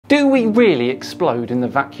Do we really explode in the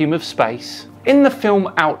vacuum of space? In the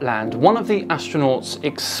film Outland, one of the astronauts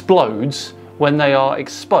explodes when they are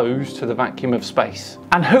exposed to the vacuum of space.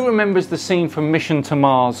 And who remembers the scene from Mission to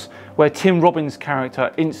Mars where Tim Robbins'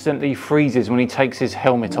 character instantly freezes when he takes his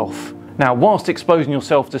helmet off? Now, whilst exposing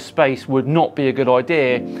yourself to space would not be a good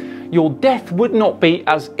idea, your death would not be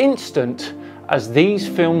as instant as these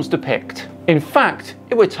films depict. In fact,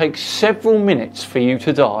 it would take several minutes for you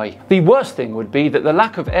to die. The worst thing would be that the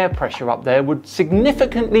lack of air pressure up there would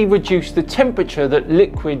significantly reduce the temperature that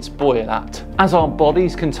liquids boil at. As our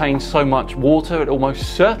bodies contain so much water, it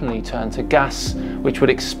almost certainly turn to gas, which would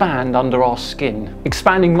expand under our skin.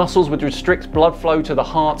 Expanding muscles would restrict blood flow to the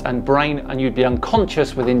heart and brain, and you'd be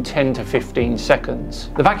unconscious within 10 to 15 seconds.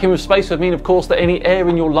 The vacuum of space would mean, of course, that any air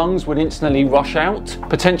in your lungs would instantly rush out,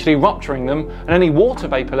 potentially rupturing them, and any water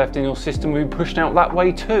vapor left in your system would be pushed out that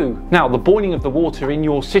way too. Now, the boiling of the water in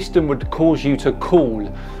your system would cause you to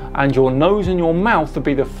cool, and your nose and your mouth would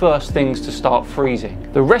be the first things to start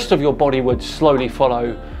freezing. The rest of your body would slowly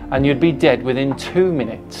follow, and you'd be dead within 2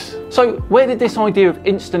 minutes. So where did this idea of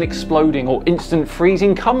instant exploding or instant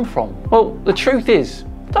freezing come from? Well, the truth is,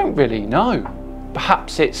 I don't really know.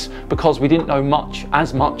 Perhaps it's because we didn't know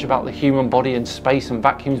as much about the human body and space and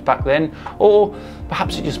vacuums back then, or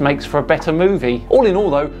perhaps it just makes for a better movie. All in all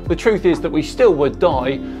though, the truth is that we still would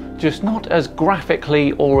die, just not as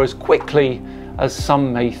graphically or as quickly as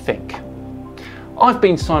some may think. I've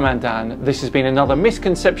been Simon Dan, this has been another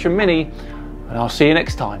Misconception Mini, and I'll see you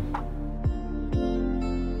next time.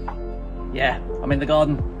 Yeah, I'm in the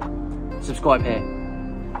garden. Subscribe here.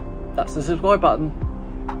 That's the subscribe button.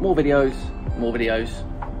 More videos.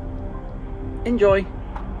 Enjoy.